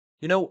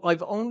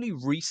I've only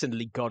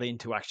recently got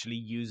into actually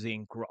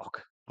using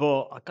Grok,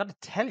 but I got to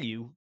tell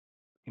you,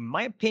 in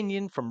my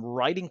opinion, from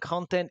writing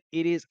content,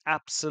 it is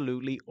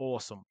absolutely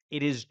awesome.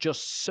 It is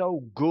just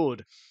so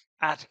good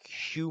at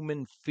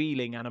human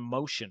feeling and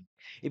emotion.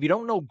 If you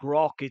don't know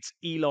Grok, it's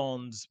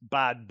Elon's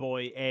bad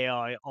boy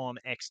AI on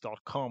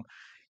X.com.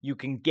 You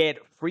can get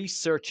free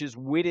searches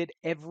with it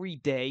every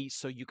day,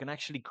 so you can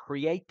actually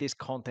create this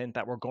content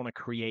that we're going to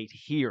create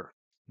here.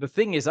 The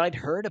thing is, I'd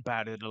heard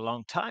about it a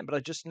long time, but I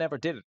just never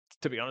did it.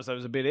 To be honest, I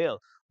was a bit ill.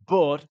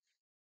 But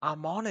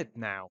I'm on it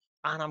now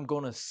and I'm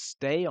going to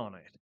stay on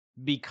it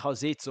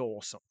because it's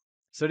awesome.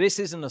 So this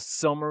isn't a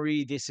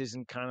summary. This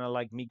isn't kind of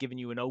like me giving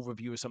you an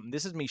overview or something.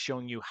 This is me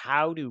showing you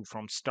how to,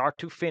 from start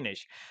to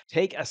finish,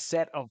 take a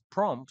set of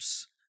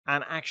prompts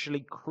and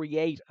actually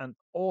create an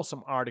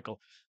awesome article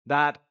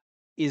that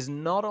is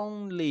not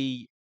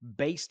only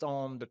based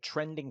on the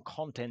trending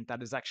content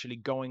that is actually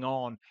going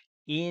on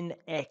in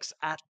X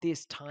at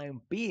this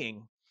time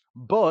being,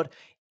 but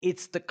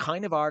it's the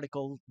kind of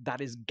article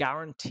that is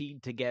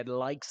guaranteed to get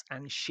likes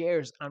and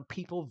shares and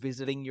people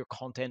visiting your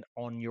content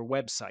on your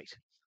website.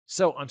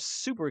 So I'm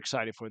super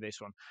excited for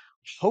this one.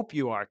 Hope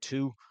you are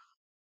too.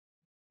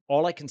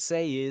 All I can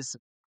say is,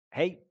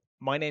 hey,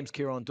 my name's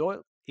Kieran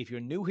Doyle. If you're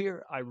new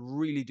here, I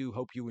really do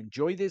hope you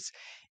enjoy this.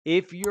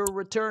 If you're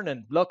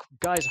returning, look,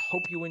 guys,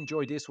 hope you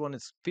enjoy this one.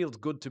 It feels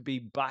good to be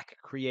back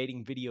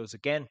creating videos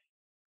again.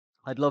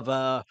 I'd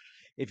love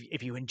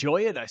if you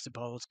enjoy it, I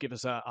suppose, give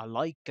us a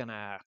like and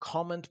a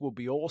comment would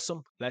be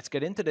awesome. Let's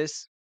get into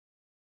this.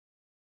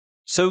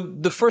 So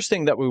the first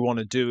thing that we want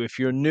to do, if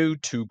you're new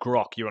to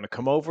Grok, you want to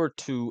come over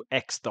to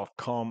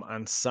x.com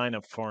and sign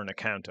up for an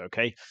account,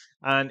 okay?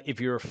 And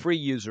if you're a free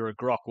user of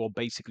Grok, well,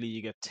 basically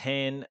you get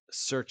 10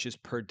 searches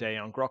per day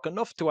on Grok,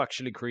 enough to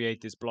actually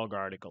create this blog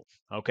article,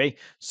 okay?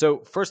 So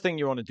first thing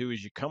you want to do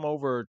is you come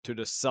over to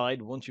the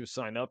side. Once you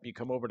sign up, you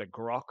come over to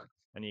Grok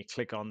and you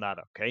click on that,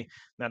 okay?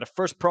 Now the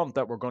first prompt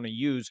that we're going to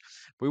use,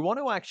 we want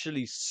to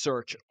actually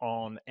search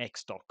on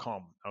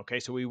x.com, okay?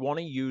 So we want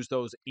to use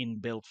those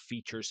inbuilt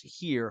features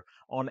here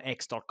on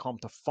x.com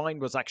to find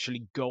what's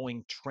actually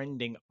going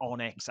trending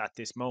on X at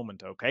this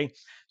moment, okay?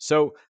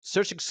 So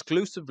search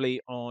exclusively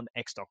on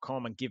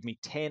x.com and give me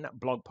 10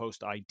 blog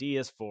post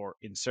ideas for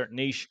insert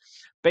niche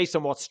based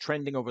on what's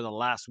trending over the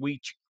last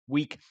week.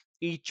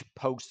 Each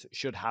post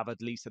should have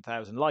at least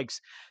 1,000 likes.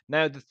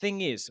 Now the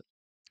thing is,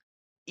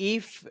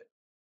 if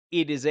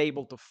it is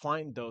able to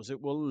find those,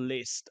 it will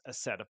list a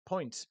set of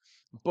points.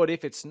 But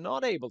if it's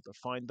not able to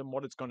find them,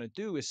 what it's going to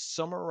do is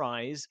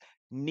summarize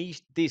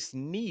this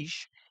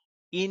niche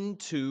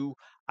into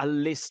a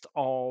list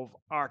of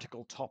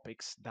article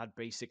topics that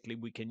basically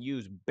we can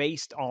use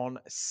based on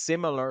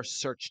similar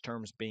search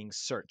terms being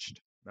searched.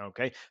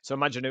 Okay, so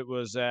imagine it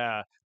was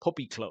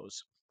puppy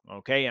clothes.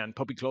 Okay, and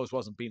puppy clothes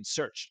wasn't being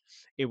searched.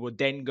 It would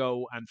then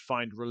go and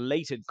find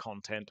related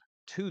content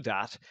to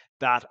that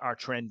are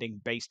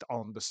trending based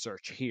on the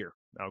search here.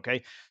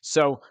 Okay,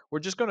 so we're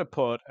just going to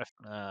put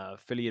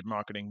affiliate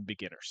marketing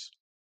beginners.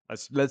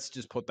 Let's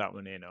just put that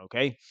one in.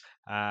 Okay,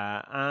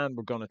 and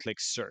we're going to click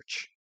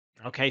search.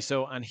 Okay,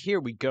 so and here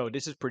we go.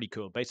 This is pretty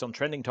cool. Based on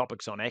trending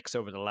topics on X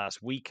over the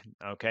last week.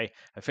 Okay,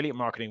 affiliate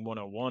marketing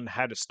 101,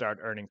 how to start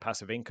earning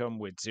passive income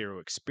with zero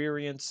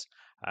experience.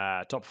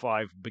 Top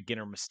 5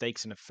 beginner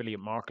mistakes in affiliate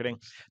marketing.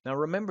 Now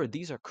remember,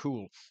 these are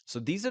cool. So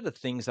these are the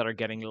things that are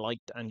getting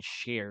liked and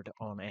shared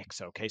on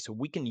X. Okay, so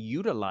we can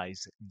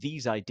utilize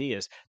these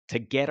ideas to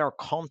get our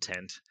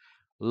content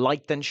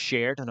liked and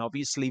shared and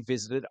obviously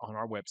visited on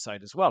our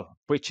website as well,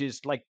 which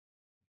is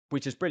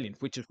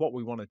brilliant, which is what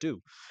we want to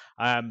do.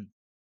 Um,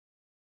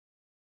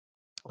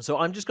 so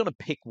I'm just going to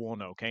pick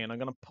one, okay, and I'm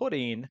going to put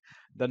in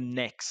the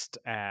next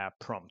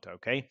prompt,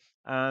 okay,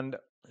 and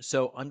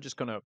so I'm just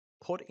going to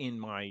put in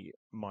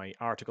my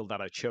article that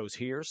I chose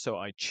here. So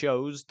I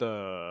chose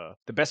the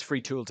best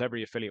free tools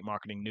every affiliate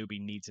marketing newbie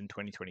needs in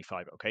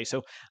 2025. Okay,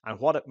 so and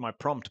my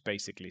prompt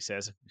basically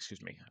says,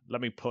 excuse me,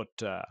 let me put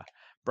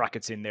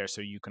brackets in there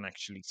so you can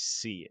actually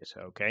see it.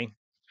 Okay,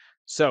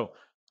 so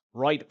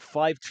write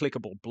 5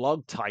 clickable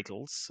blog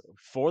titles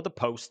for the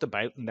post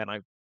about, and then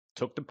I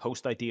took the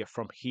post idea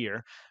from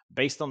here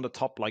based on the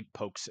top like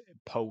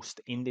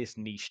post in this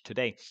niche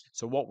today.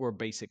 So what we're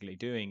basically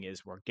doing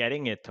is we're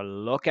getting it to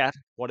look at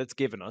what it's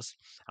given us,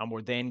 and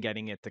we're then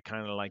getting it to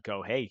kind of like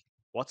go, hey,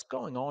 what's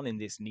going on in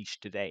this niche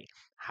today?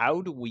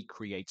 How do we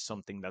create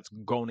something that's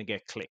going to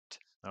get clicked?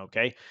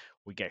 Okay,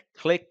 we get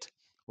clicked,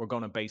 we're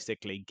going to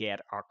basically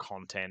get our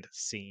content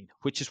seen,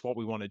 which is what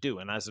we want to do.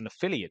 And as an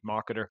affiliate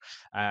marketer,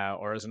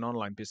 or as an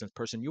online business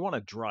person, you want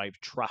to drive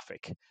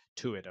traffic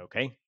to it,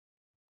 okay?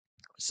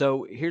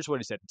 So here's what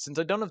he said. Since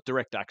I don't have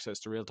direct access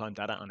to real-time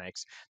data on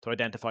X to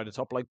identify the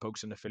top like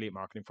posts in affiliate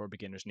marketing for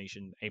beginners niche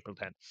in April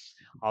 10,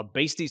 I'll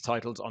base these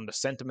titles on the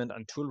sentiment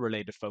and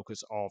tool-related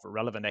focus of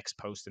relevant X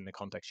post in the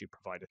context you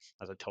provided.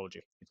 As I told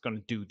you, it's going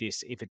to do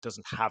this if it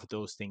doesn't have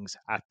those things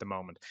at the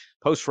moment.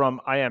 Post from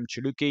I am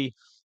Chuluki,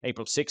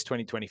 April 6,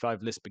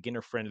 2025, list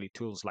beginner-friendly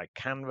tools like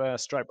Canva,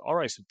 Stripe. All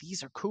right, so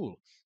these are cool.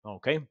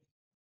 Okay.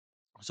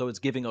 So it's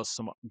giving us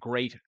some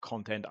great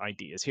content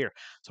ideas here.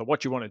 So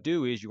what you want to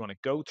do is you want to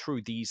go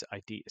through these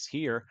ideas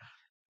here,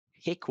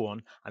 pick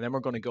one, and then we're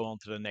going to go on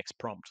to the next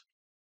prompt.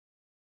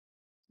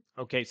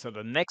 Okay, so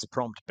the next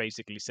prompt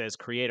basically says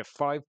create a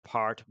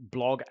 5-part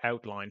blog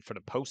outline for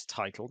the post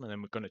title, and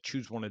then we're going to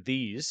choose one of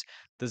these,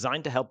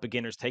 designed to help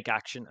beginners take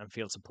action and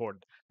feel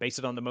supported. Base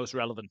it on the most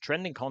relevant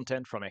trending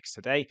content from X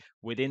today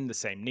within the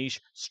same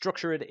niche.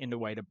 Structure it in a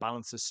way that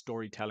balances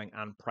storytelling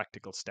and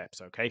practical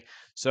steps. Okay,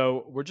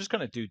 so we're just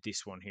going to do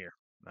this one here.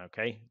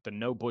 Okay, the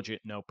no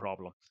budget, no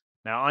problem.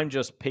 Now, I'm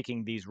just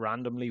picking these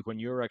randomly. When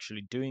you're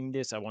actually doing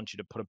this, I want you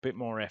to put a bit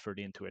more effort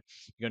into it.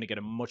 You're going to get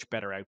a much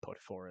better output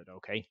for it.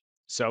 Okay.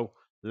 So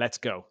let's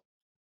go.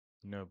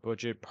 No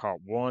budget, part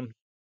one.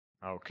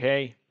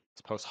 Okay.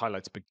 Let's post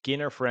highlights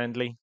beginner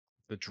friendly.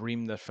 The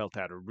dream that felt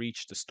out of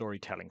reach, the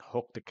storytelling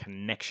hook, the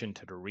connection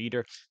to the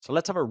reader. So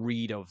let's have a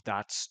read of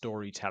that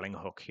storytelling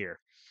hook here.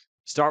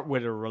 Start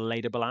with a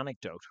relatable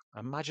anecdote.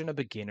 Imagine a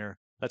beginner,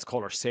 let's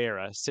call her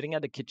Sarah, sitting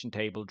at a kitchen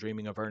table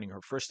dreaming of earning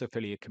her first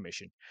affiliate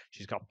commission.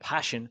 She's got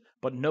passion,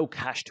 but no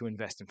cash to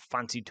invest in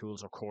fancy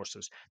tools or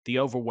courses. The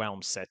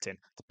overwhelm sets in.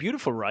 It's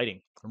beautiful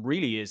writing. It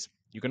really is.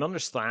 You can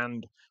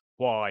understand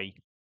why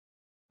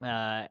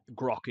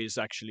Grok is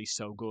actually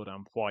so good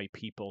and why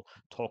people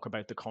talk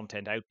about the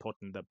content output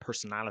and the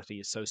personality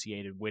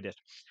associated with it.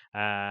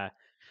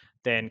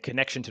 Then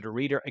connection to the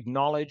reader,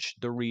 acknowledge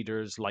the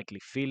reader's likely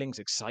feelings,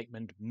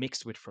 excitement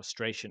mixed with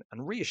frustration,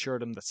 and reassure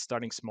them that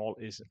starting small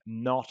is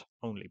not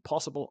only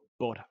possible,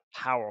 but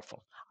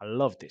powerful. I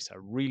love this. I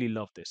really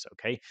love this.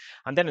 Okay.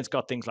 And then it's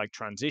got things like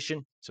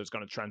transition. So it's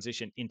going to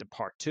transition into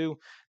part two.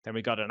 Then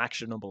we got an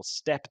actionable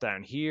step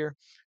down here.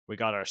 We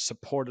got our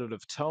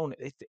supportive tone.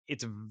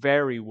 It's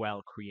very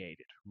well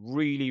created,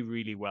 really,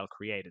 really well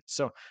created.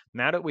 So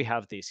now that we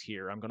have this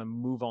here, I'm going to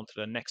move on to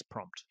the next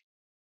prompt.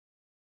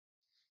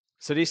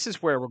 So this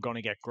is where we're going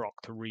to get Grok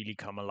to really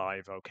come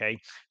alive, okay?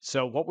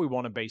 So what we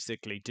want to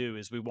basically do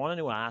is we want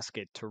to ask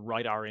it to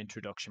write our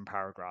introduction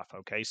paragraph,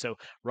 okay? So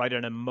write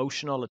an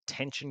emotional,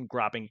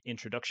 attention-grabbing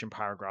introduction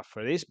paragraph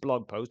for this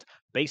blog post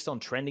based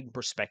on trending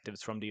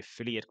perspectives from the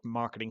affiliate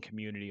marketing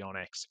community on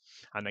X.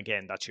 And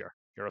again, that's your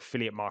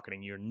affiliate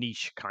marketing, your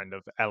niche kind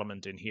of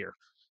element in here.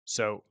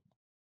 So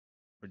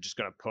we're just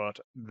going to put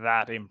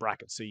that in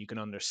brackets so you can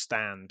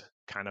understand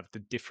kind of the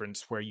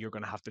difference where you're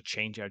going to have to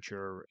change out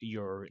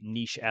your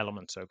niche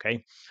elements.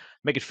 Okay,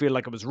 make it feel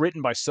like it was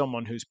written by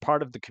someone who's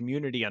part of the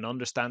community and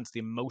understands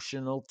the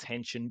emotional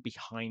tension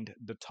behind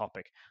the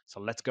topic. So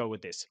let's go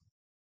with this.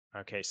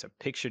 Okay, so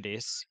picture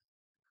this.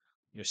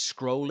 You're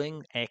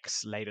scrolling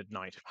X late at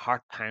night,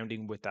 heart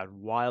pounding with that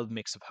wild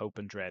mix of hope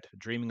and dread,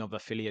 dreaming of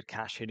affiliate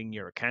cash hitting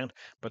your account,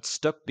 but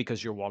stuck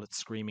because your wallet's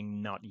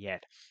screaming not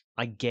yet.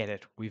 I get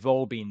it. We've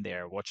all been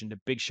there, watching the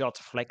big shots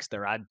flex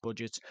their ad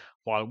budgets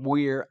while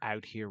we're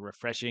out here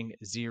refreshing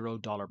 $0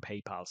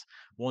 PayPals,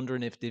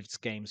 wondering if this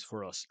game's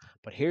for us.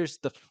 But here's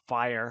the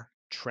fire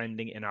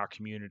trending in our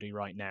community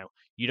right now.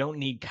 You don't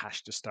need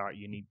cash to start.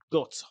 You need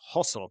guts,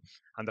 hustle,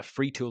 and the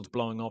free tools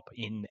blowing up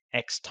in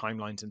X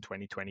timelines in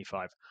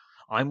 2025.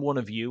 I'm one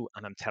of you,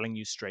 and I'm telling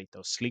you straight,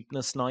 those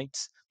sleepless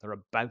nights, they're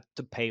about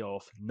to pay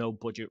off, no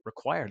budget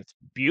required. It's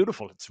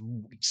beautiful. It's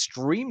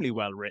extremely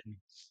well written.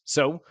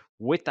 So,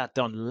 with that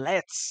done,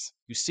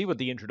 you see what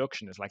the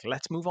introduction is like.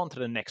 Let's move on to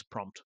the next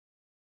prompt.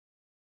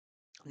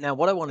 Now,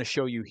 what I want to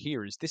show you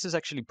here is this is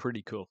actually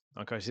pretty cool.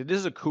 Okay, so this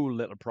is a cool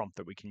little prompt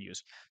that we can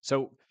use.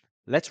 So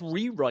let's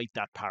rewrite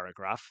that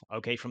paragraph,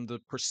 okay, from the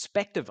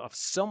perspective of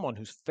someone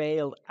who's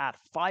failed at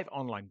 5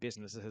 online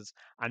businesses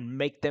and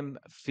make them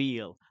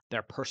feel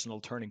their personal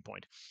turning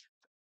point.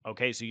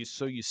 Okay,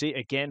 so you see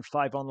again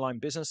 5 online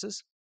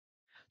businesses.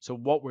 So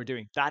what we're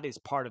doing, that is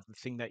part of the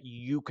thing that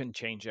you can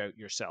change out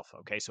yourself.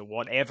 Okay, so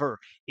whatever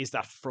is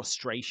that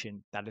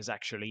frustration that is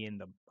actually in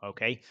them.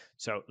 Okay,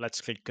 so let's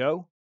click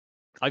go.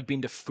 I've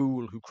been the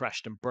fool who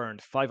crashed and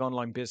burned 5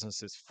 online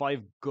businesses,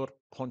 5 gut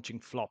punching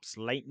flops,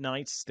 late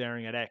nights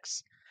staring at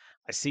X.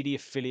 I see the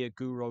affiliate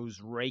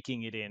gurus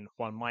raking it in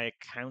while my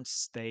accounts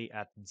stay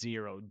at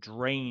zero,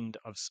 drained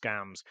of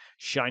scams,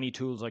 shiny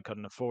tools I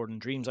couldn't afford,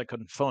 and dreams I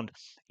couldn't fund.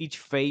 Each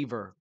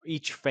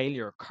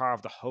failure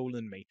carved a hole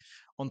in me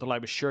until I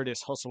was sure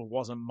this hustle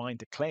wasn't mine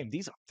to claim.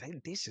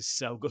 This is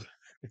so good.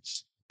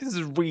 This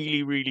is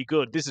really, really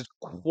good. This is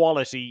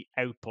quality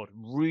output,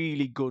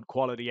 really good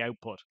quality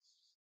output.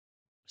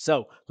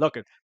 So look,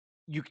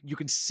 you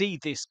can see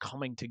this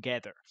coming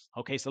together.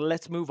 Okay, so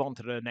let's move on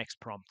to the next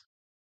prompt.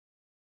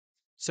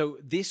 So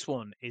this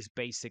one is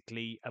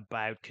basically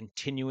about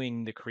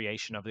continuing the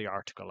creation of the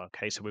article.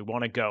 Okay, so we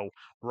want to go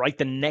write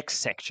the next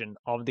section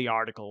of the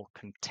article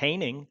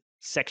containing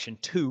section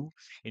 2,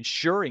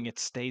 ensuring it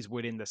stays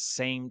within the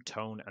same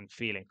tone and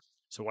feeling.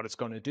 So what it's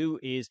going to do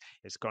is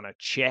it's going to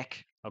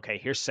check, okay,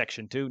 here's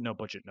section 2, no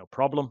budget, no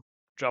problem.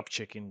 Drop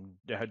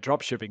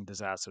shipping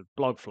disasters,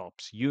 blog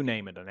flops, you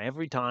name it. And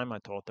every time I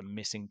thought the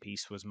missing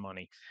piece was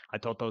money. I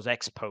thought those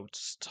X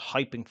posts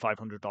hyping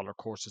 $500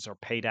 courses or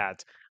paid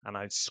ads, and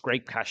I'd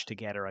scrape cash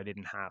together I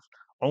didn't have.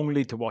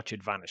 only to watch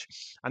it vanish.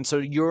 And so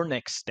your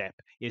next step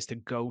is to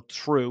go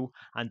through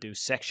and do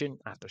section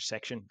after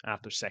section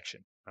after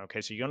section.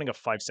 Okay, so you only got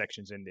 5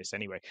 sections in this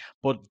anyway.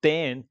 But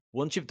then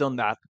once you've done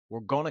that,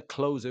 we're going to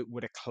close it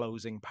with a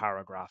closing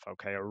paragraph.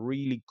 Okay, a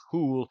really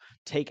cool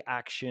take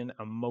action,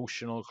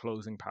 emotional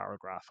closing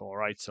paragraph. All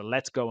right, so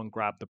let's go and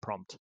grab the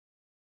prompt.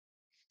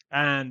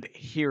 And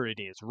here it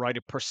is. Write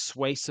a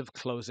persuasive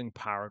closing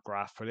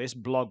paragraph for this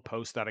blog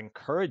post that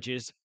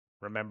encourages,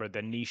 remember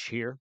the niche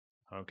here,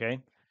 okay,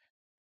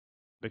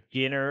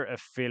 beginner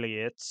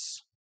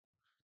affiliates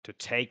to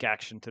take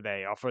action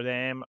today. Offer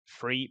them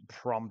free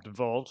prompt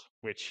vault,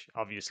 which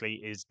obviously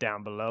is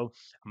down below.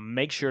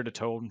 Make sure the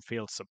tone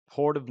feels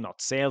supportive, not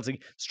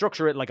salesy.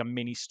 Structure it like a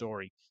mini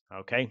story.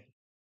 Okay.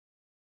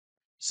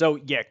 So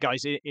yeah,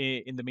 guys,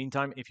 in the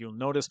meantime, if you'll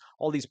notice,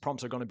 all these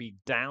prompts are going to be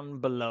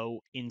down below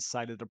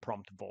inside of the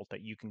prompt vault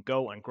that you can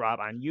go and grab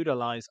and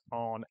utilize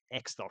on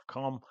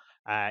x.com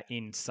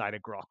inside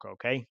of Grok.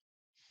 Okay.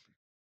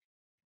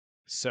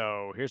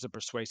 So here's a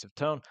persuasive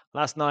tone.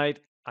 Last night,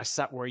 I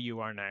sat where you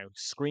are now,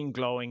 screen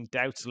glowing,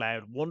 doubts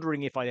loud,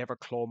 wondering if I'd ever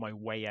claw my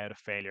way out of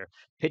failure.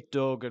 Hit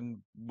Doug and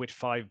with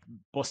 5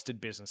 busted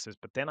businesses,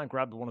 but then I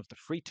grabbed one of the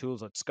free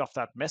tools I'd scoffed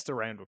at, messed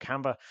around with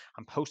Canva,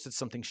 and posted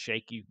something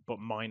shaky, but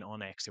mine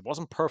on X. It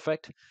wasn't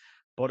perfect,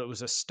 but it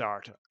was a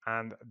start.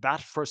 And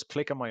that first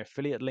click on my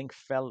affiliate link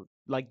felt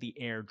like the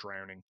air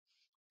drowning.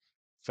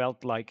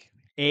 Felt like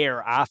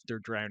air after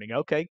drowning.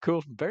 Okay,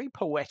 cool. Very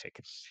poetic.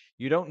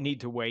 You don't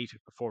need to wait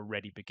for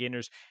ready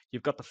beginners.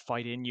 You've got the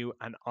fight in you,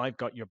 and I've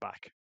got your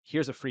back.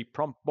 Here's a free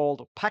prompt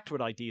vault packed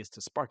with ideas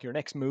to spark your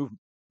next move.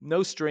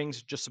 No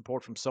strings, just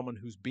support from someone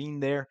who's been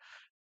there.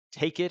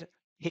 Take it,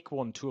 pick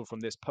one tool from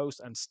this post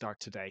and start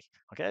today.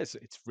 Okay, it's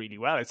really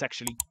well. It's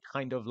actually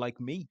kind of like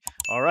me.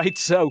 All right,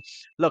 so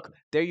look,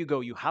 there you go.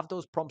 You have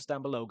those prompts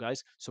down below,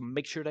 guys. So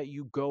make sure that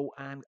you go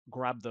and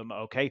grab them.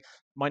 Okay,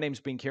 my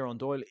name's been Kieran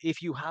Doyle.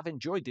 If you have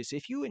enjoyed this,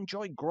 if you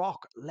enjoyed Grok,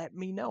 let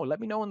me know.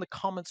 Let me know in the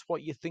comments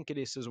what you think of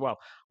this as well.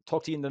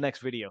 Talk to you in the next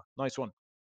video. Nice one.